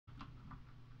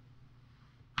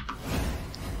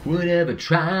We never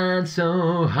tried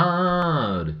so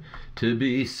hard to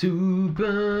be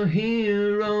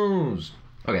superheroes.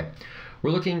 Okay, we're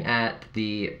looking at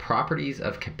the properties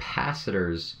of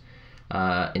capacitors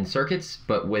in circuits,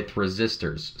 but with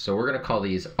resistors. So we're going to call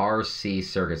these RC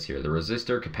circuits here, the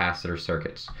resistor capacitor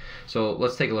circuits. So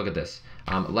let's take a look at this.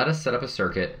 Let us set up a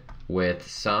circuit with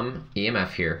some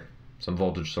EMF here, some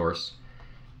voltage source,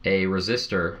 a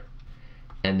resistor,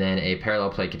 and then a parallel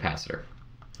plate capacitor.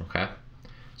 Okay,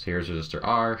 so here's resistor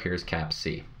R, here's cap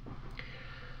C.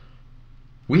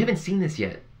 We haven't seen this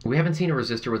yet. We haven't seen a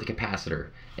resistor with a capacitor,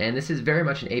 and this is very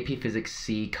much an AP Physics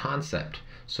C concept.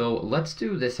 So let's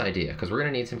do this idea, because we're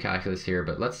going to need some calculus here,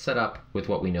 but let's set up with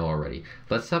what we know already.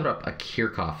 Let's set up a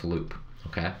Kirchhoff loop,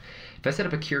 okay? If I set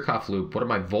up a Kirchhoff loop, what are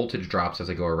my voltage drops as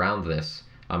I go around this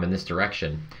in this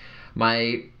direction?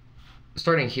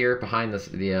 Starting here behind this,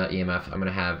 the EMF, I'm going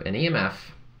to have an EMF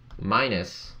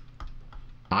minus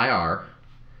IR,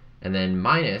 and then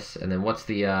minus, and then what's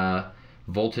the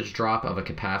voltage drop of a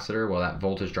capacitor? Well, that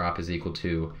voltage drop is equal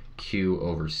to Q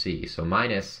over C. So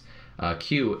minus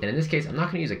Q, and in this case, I'm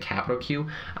not going to use a capital Q.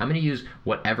 I'm going to use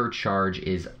whatever charge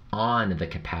is on the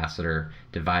capacitor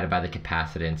divided by the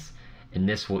capacitance, and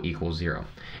this will equal 0.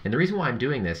 And the reason why I'm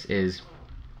doing this is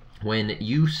when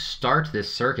you start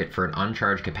this circuit for an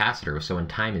uncharged capacitor, so when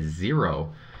time is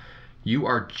 0, you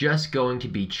are just going to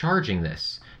be charging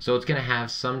this. So it's going to have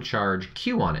some charge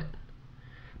Q on it.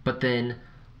 But then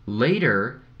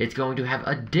later, it's going to have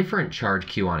a different charge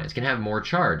Q on it. It's going to have more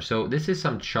charge. So this is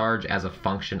some charge as a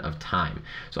function of time.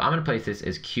 So I'm going to place this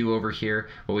as Q over here.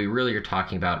 What we really are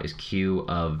talking about is Q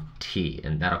of T,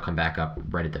 and that'll come back up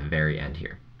right at the very end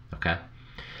here, okay?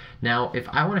 Now, if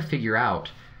I want to figure out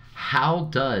how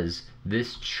does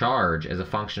this charge as a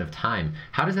function of time,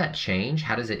 how does that change?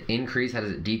 How does it increase? How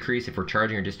does it decrease if we're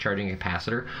charging or discharging a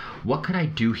capacitor? What could I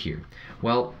do here?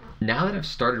 Well, now that I've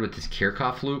started with this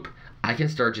Kirchhoff loop, I can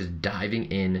start just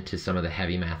diving into some of the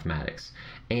heavy mathematics.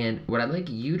 And what I'd like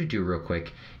you to do real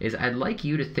quick is I'd like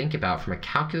you to think about, from a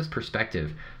calculus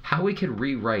perspective, how we could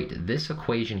rewrite this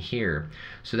equation here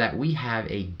so that we have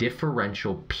a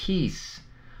differential piece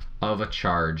of a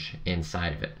charge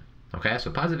inside of it. Okay,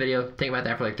 so pause the video, think about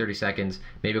that for like 30 seconds.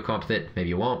 Maybe you'll come up with it, maybe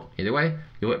you won't. Either way,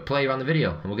 you'll play on the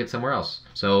video and we'll get somewhere else.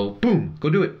 So boom, go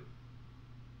do it.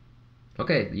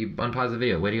 Okay, you unpause the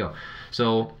video, way to go.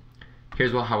 So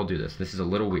here's how we'll do this. This is a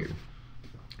little weird.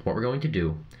 What we're going to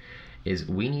do is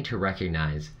we need to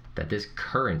recognize that this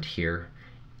current here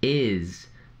is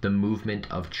the movement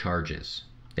of charges.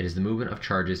 It is the movement of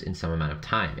charges in some amount of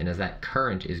time. And as that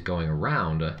current is going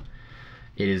around, it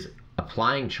is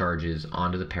applying charges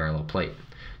onto the parallel plate.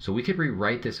 So we could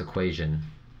rewrite this equation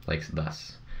like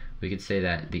thus. We could say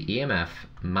that the EMF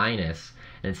minus,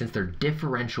 and since they're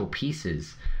differential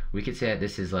pieces, we could say that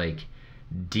this is like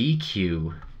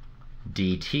dq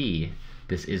dt,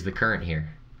 this is the current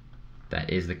here, that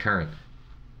is the current,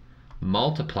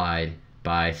 multiplied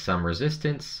by some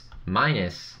resistance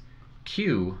minus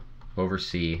Q over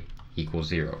C equals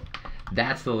 0.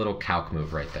 That's the little calc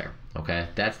move right there, okay?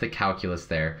 That's the calculus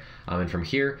there. And from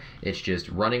here, it's just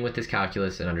running with this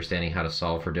calculus and understanding how to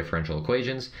solve for differential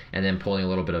equations, and then pulling a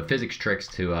little bit of physics tricks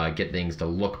to get things to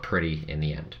look pretty in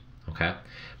the end, okay?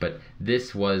 But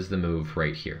this was the move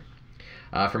right here.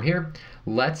 From here,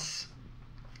 let's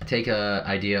take an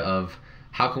idea of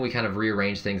how can we kind of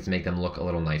rearrange things to make them look a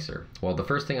little nicer. Well, the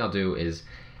first thing I'll do is,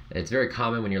 it's very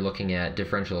common when you're looking at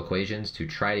differential equations to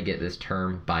try to get this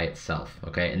term by itself,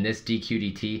 okay? And this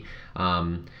dq dt,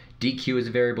 dq is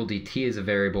a variable, dt is a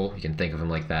variable, you can think of them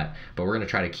like that, but we're going to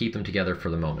try to keep them together for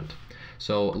the moment.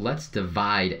 So let's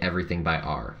divide everything by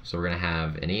r. So we're going to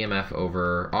have an EMF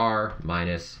over r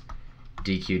minus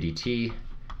dq dt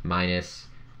minus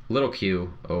little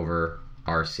q over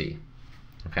rc.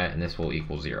 Okay, and this will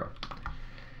equal 0.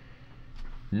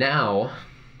 Now,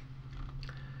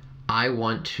 I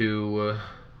want to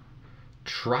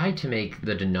try to make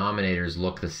the denominators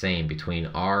look the same between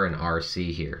R and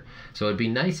RC here. So it'd be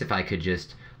nice if I could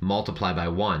just multiply by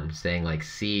 1, saying like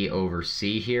C over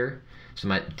C here, so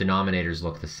my denominators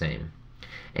look the same.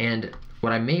 And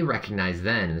what I may recognize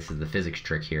then, and this is the physics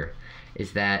trick here,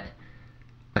 is that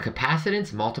a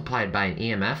capacitance multiplied by an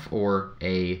EMF, or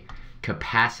a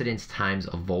capacitance times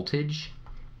a voltage,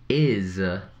 is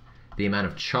the amount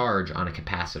of charge on a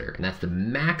capacitor, and that's the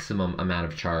maximum amount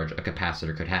of charge a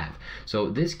capacitor could have. So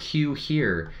this Q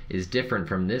here is different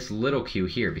from this little q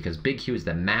here, because big Q is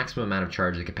the maximum amount of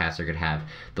charge the capacitor could have.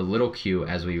 The little q,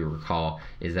 as we recall,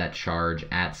 is that charge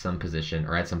at some position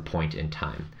or at some point in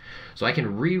time. So I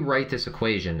can rewrite this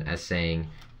equation as saying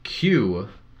Q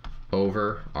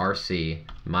over RC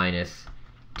minus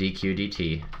dq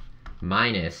dt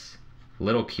minus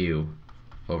little q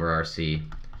over RC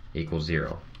equals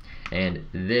 0. And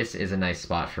this is a nice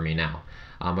spot for me now.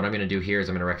 What I'm going to do here is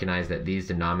I'm going to recognize that these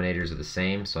denominators are the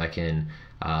same, so I can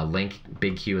link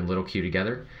big Q and little q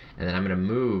together, and then I'm going to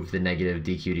move the negative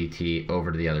dq dt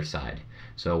over to the other side.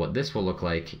 So what this will look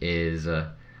like is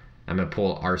I'm going to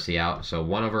pull RC out, so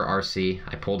 1 over RC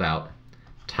I pulled out,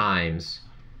 times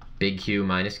big Q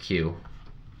minus Q,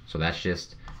 so that's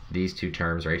just these two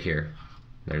terms right here,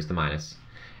 there's the minus,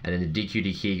 and then the dq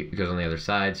dt goes on the other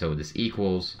side, so this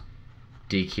equals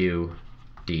dq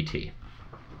dt.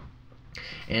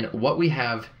 And what we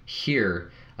have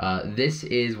here, this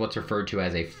is what's referred to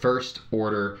as a first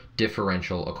order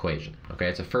differential equation. Okay,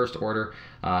 it's a first order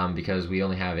because we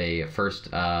only have a first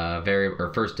variable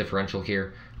or first differential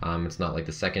here. It's not like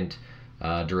the second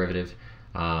derivative,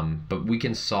 but we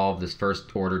can solve this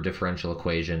first order differential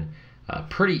equation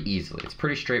pretty easily. It's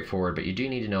pretty straightforward, but you do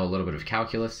need to know a little bit of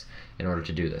calculus in order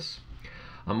to do this.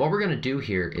 What we're going to do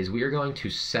here is we are going to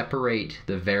separate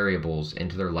the variables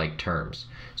into their like terms.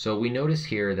 So we notice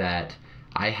here that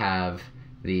I have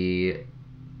the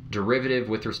derivative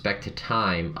with respect to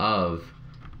time of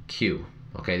Q.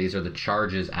 Okay, these are the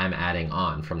charges I'm adding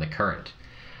on from the current.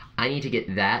 I need to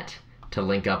get that to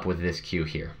link up with this Q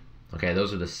here. Okay,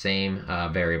 those are the same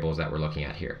variables that we're looking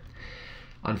at here.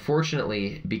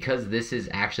 Unfortunately, because this is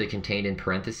actually contained in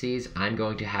parentheses, I'm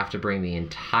going to have to bring the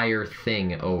entire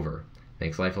thing over.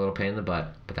 Makes life a little pain in the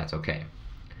butt, but that's okay.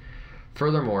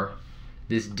 Furthermore,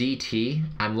 this dt,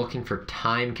 I'm looking for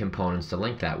time components to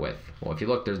link that with. Well, if you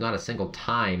look, there's not a single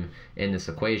time in this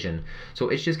equation, so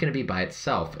it's just going to be by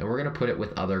itself, and we're going to put it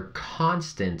with other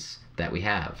constants that we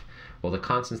have. Well, the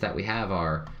constants that we have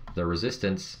are the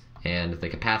resistance and the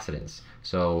capacitance.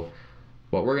 So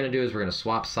what we're going to do is we're going to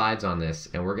swap sides on this,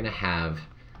 and we're going to have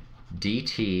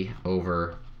dt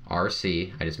over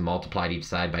RC. I just multiplied each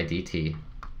side by dt.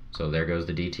 So there goes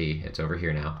the dt, it's over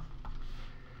here now,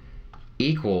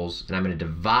 equals, and I'm going to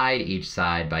divide each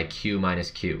side by q minus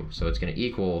q. So it's going to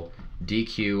equal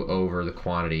dq over the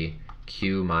quantity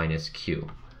q minus q.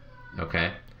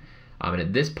 Okay? And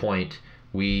at this point,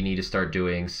 we need to start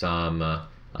doing some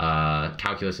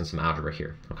calculus and some algebra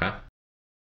here. Okay?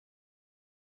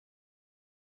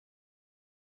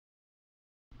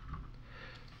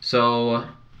 So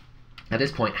at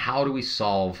this point, how do we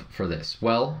solve for this?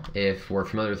 Well, if we're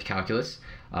familiar with calculus,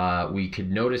 we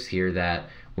could notice here that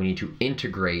we need to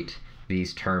integrate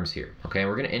these terms here. Okay, and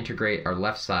we're going to integrate our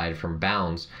left side from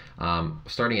bounds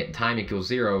starting at time equals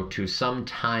 0 to some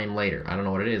time later. I don't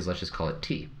know what it is, let's just call it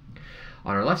t.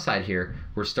 On our left side here,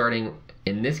 we're starting,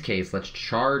 in this case, let's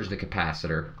charge the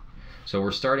capacitor. So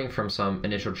we're starting from some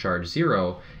initial charge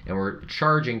 0, and we're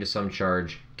charging to some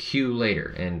charge q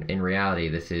later. And in reality,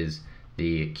 this is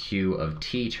the q of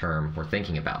t term we're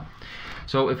thinking about.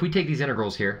 So if we take these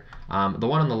integrals here, the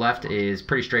one on the left is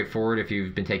pretty straightforward if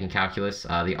you've been taking calculus.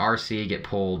 The RC get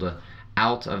pulled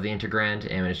out of the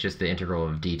integrand, and it's just the integral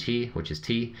of dt, which is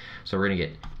t. So we're going to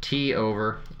get t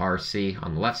over RC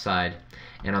on the left side,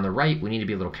 and on the right, we need to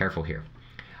be a little careful here.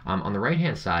 On the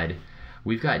right-hand side,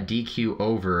 we've got dq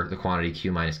over the quantity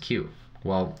q minus q.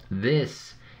 Well,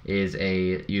 this is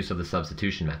a use of the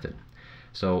substitution method.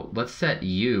 So let's set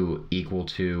u equal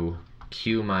to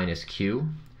q minus q,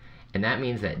 and that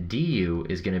means that du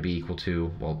is going to be equal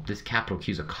to, well, this capital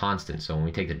Q is a constant, so when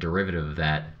we take the derivative of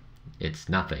that, it's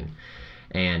nothing.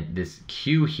 And this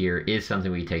q here is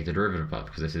something we take the derivative of,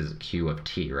 because this is q of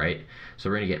t, right? So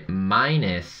we're going to get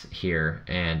minus here,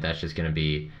 and that's just going to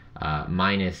be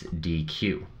minus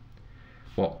dq.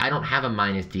 Well, I don't have a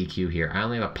minus dq here. I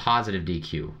only have a positive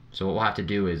dq. So what we'll have to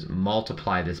do is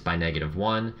multiply this by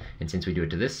 -1, and since we do it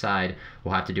to this side,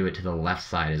 we'll have to do it to the left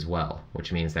side as well,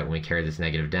 which means that when we carry this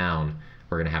negative down,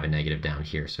 we're going to have a negative down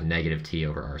here, so negative t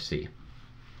over RC.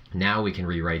 Now we can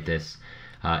rewrite this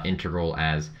integral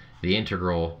as the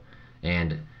integral,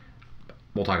 and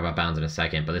we'll talk about bounds in a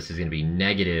second, but this is going to be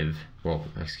negative, well,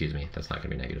 excuse me, that's not going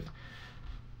to be negative.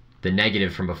 The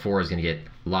negative from before is going to get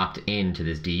locked into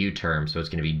this du term, so it's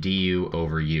going to be du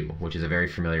over u, which is a very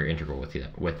familiar integral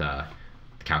with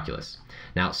calculus.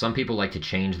 Now, some people like to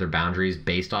change their boundaries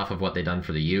based off of what they've done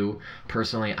for the u.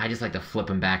 Personally, I just like to flip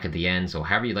them back at the end, so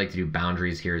however you like to do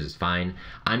boundaries here is fine.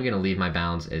 I'm going to leave my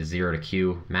bounds as 0 to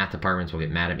q. Math departments will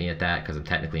get mad at me at that because I'm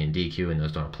technically in dq and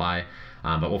those don't apply,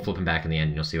 but we'll flip them back in the end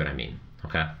and you'll see what I mean.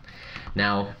 Okay.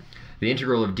 Now, the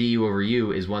integral of du over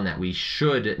u is one that we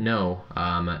should know,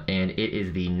 and it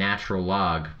is the natural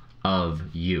log of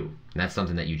u. And that's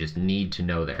something that you just need to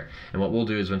know there. And what we'll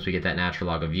do is once we get that natural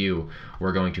log of u,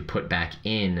 we're going to put back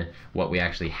in what we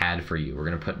actually had for u. We're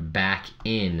going to put back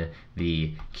in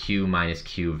the q minus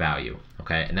q value.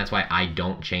 Okay, and that's why I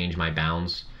don't change my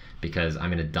bounds, because I'm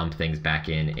going to dump things back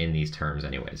in these terms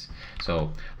anyways.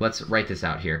 So let's write this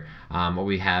out here. What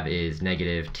we have is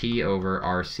negative t over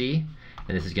rc,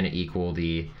 and this is going to equal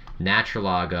the natural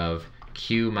log of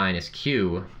q minus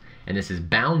q, and this is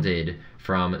bounded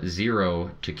from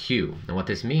 0 to q. And what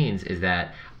this means is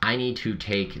that I need to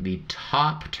take the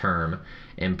top term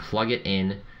and plug it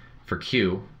in for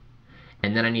q,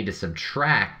 and then I need to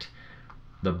subtract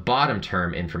the bottom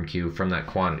term in from q from that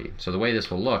quantity. So the way this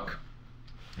will look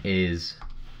is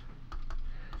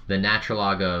the natural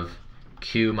log of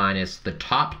q minus the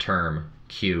top term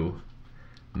q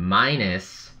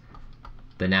minus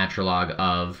the natural log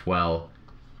of, well,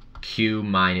 q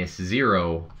minus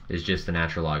 0 is just the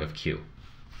natural log of q.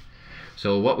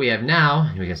 So what we have now,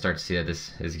 and we can start to see that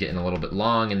this is getting a little bit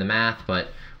long in the math, but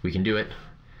we can do it.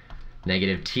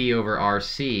 Negative t over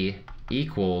rc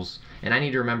equals, and I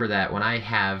need to remember that when I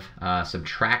have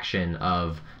subtraction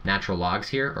of natural logs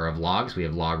here, or of logs, we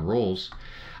have log rules,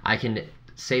 I can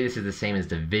say this is the same as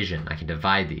division. I can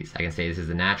divide these. I can say this is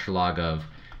the natural log of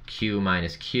q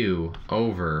minus q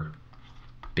over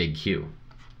big Q.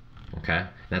 Okay, and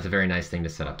that's a very nice thing to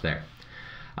set up there.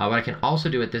 What I can also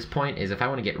do at this point is if I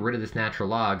want to get rid of this natural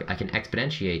log, I can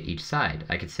exponentiate each side.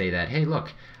 I could say that, hey,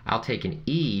 look, I'll take an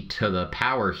e to the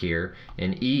power here,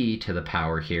 an e to the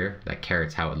power here. That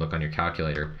caret's how it would look on your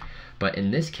calculator. But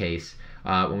in this case,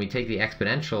 when we take the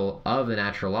exponential of the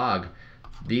natural log,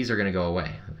 these are going to go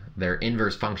away. They're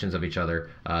inverse functions of each other.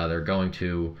 They're going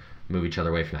to move each other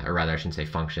away from that. Or rather, I shouldn't say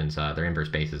functions. They're inverse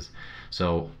bases.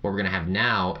 So what we're going to have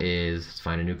now is, let's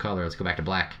find a new color. Let's go back to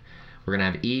black. We're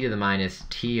going to have e to the minus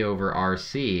t over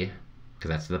rc, because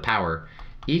that's the power,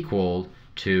 equal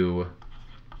to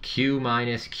q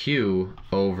minus q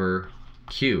over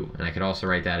q. And I could also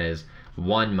write that as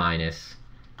 1 minus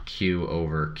q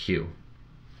over q.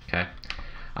 Okay.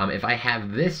 If I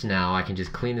have this now, I can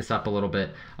just clean this up a little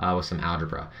bit with some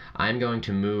algebra. I'm going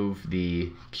to move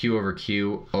the q over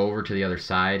q over to the other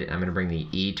side. I'm going to bring the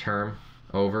e term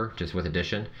over, just with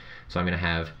addition. So I'm going to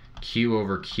have q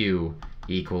over q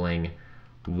equaling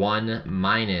 1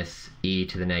 minus e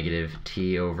to the negative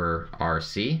t over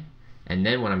rc. And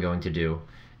then what I'm going to do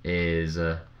is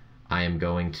I am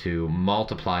going to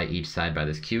multiply each side by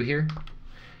this q here.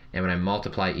 And when I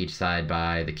multiply each side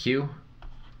by the q,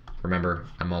 remember,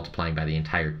 I'm multiplying by the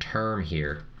entire term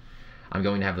here, I'm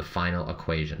going to have the final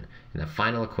equation. And the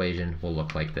final equation will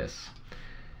look like this.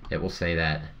 It will say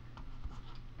that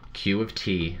q of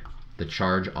t, the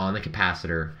charge on the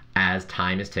capacitor as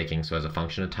time is ticking, so as a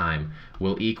function of time,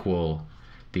 will equal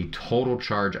the total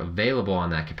charge available on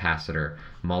that capacitor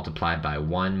multiplied by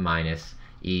 1 minus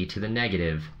e to the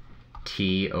negative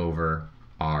t over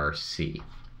rc.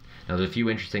 Now, there's a few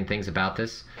interesting things about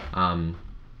this.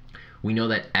 We know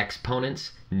that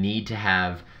exponents need to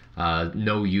have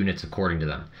no units according to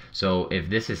them. So if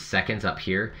this is seconds up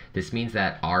here, this means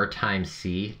that r times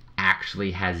c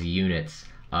actually has units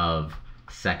of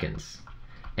seconds.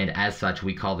 And as such,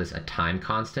 we call this a time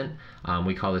constant.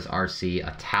 We call this RC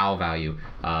a tau value.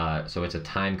 So it's a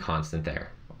time constant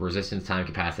there. Resistance time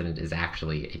capacitance is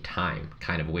actually a time.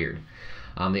 Kind of weird.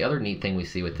 The other neat thing we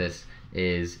see with this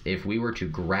is if we were to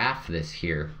graph this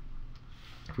here,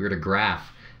 if we were to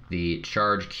graph the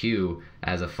charge Q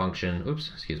as a function, oops,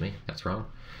 excuse me, that's wrong,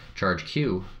 charge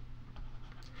Q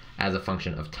as a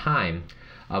function of time,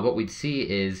 what we'd see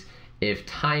is if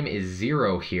time is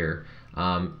 0 here,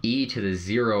 e to the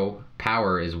 0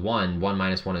 power is 1, 1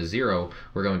 minus 1 is 0,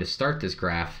 we're going to start this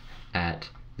graph at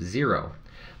 0.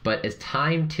 But as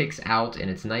time ticks out, and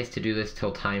it's nice to do this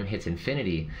till time hits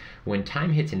infinity, when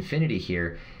time hits infinity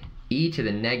here, e to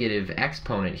the negative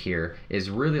exponent here is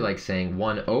really like saying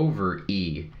 1 over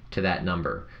e to that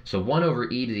number. So 1 over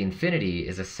e to the infinity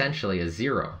is essentially a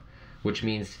 0, which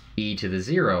means e to the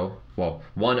 0, well,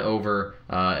 1 over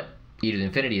e to the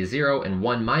infinity is 0, and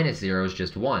 1 minus 0 is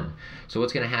just 1. So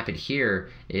what's going to happen here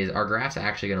is our graph's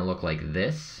actually going to look like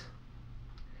this.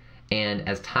 And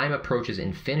as time approaches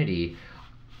infinity,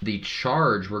 the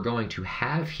charge we're going to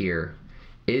have here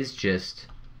is just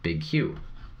big Q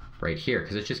right here,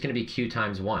 because it's just going to be Q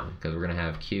times 1, because we're going to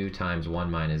have Q times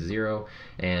 1 minus 0,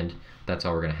 and that's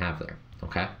all we're going to have there,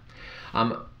 okay?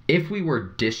 If we were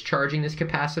discharging this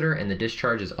capacitor, and the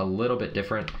discharge is a little bit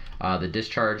different, the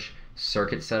discharge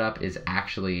circuit setup is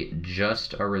actually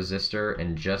just a resistor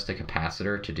and just a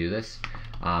capacitor to do this.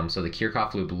 So the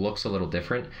Kirchhoff loop looks a little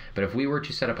different, but if we were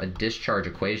to set up a discharge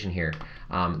equation here,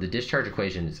 the discharge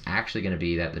equation is actually going to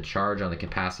be that the charge on the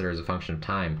capacitor as a function of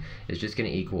time is just going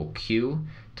to equal Q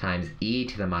times e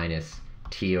to the minus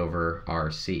t over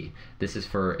RC. This is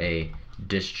for a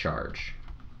discharge.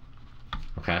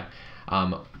 Okay.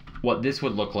 What this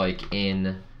would look like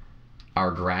in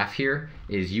our graph here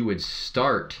is you would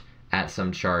start at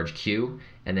some charge q,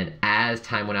 and then as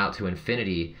time went out to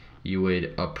infinity, you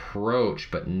would approach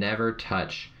but never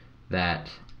touch that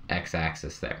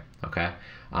x-axis there, okay?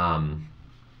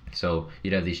 So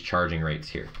you'd have these charging rates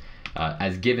here.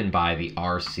 As given by the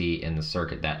RC in the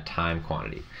circuit, that time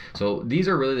quantity. So these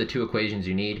are really the two equations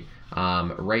you need.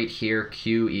 Right here,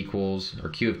 Q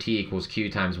of t equals Q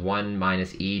times 1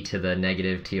 minus e to the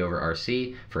negative t over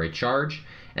RC for a charge,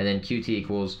 and then Qt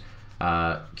equals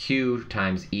Q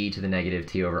times e to the negative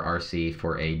t over RC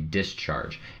for a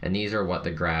discharge. And these are what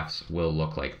the graphs will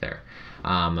look like there.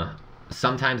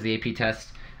 Sometimes the AP test,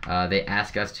 they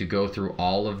ask us to go through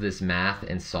all of this math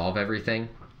and solve everything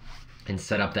and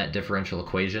set up that differential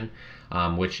equation,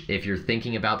 which if you're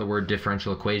thinking about the word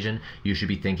differential equation, you should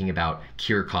be thinking about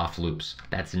Kirchhoff loops.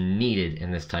 That's needed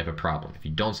in this type of problem. If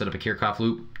you don't set up a Kirchhoff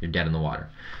loop, you're dead in the water.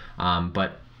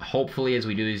 But hopefully as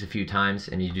we do these a few times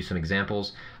and you do some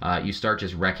examples, you start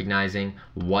just recognizing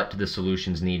what the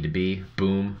solutions need to be.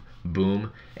 Boom,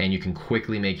 boom, and you can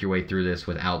quickly make your way through this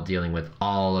without dealing with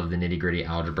all of the nitty-gritty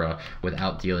algebra,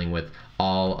 without dealing with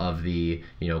all of the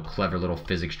clever little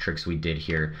physics tricks we did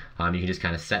here. You can just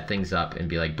kind of set things up and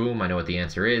be like, boom, I know what the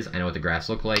answer is, I know what the graphs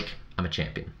look like, I'm a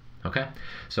champion. Okay,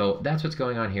 so that's what's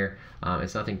going on here.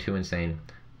 It's nothing too insane,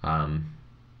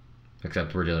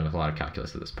 except we're dealing with a lot of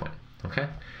calculus at this point. Okay,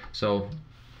 so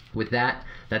with that,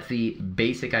 that's the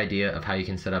basic idea of how you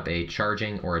can set up a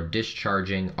charging or a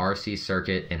discharging RC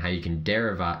circuit, and how you can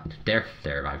derive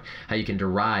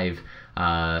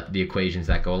the equations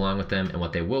that go along with them and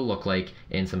what they will look like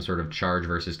in some sort of charge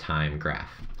versus time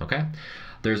graph. Okay,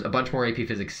 there's a bunch more AP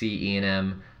Physics C, E, and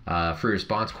M free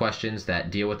response questions that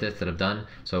deal with this that I've done.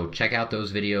 So check out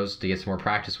those videos to get some more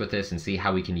practice with this and see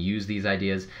how we can use these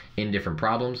ideas in different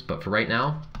problems. But for right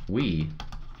now, we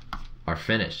are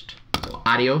finished. So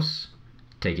adios,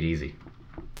 take it easy.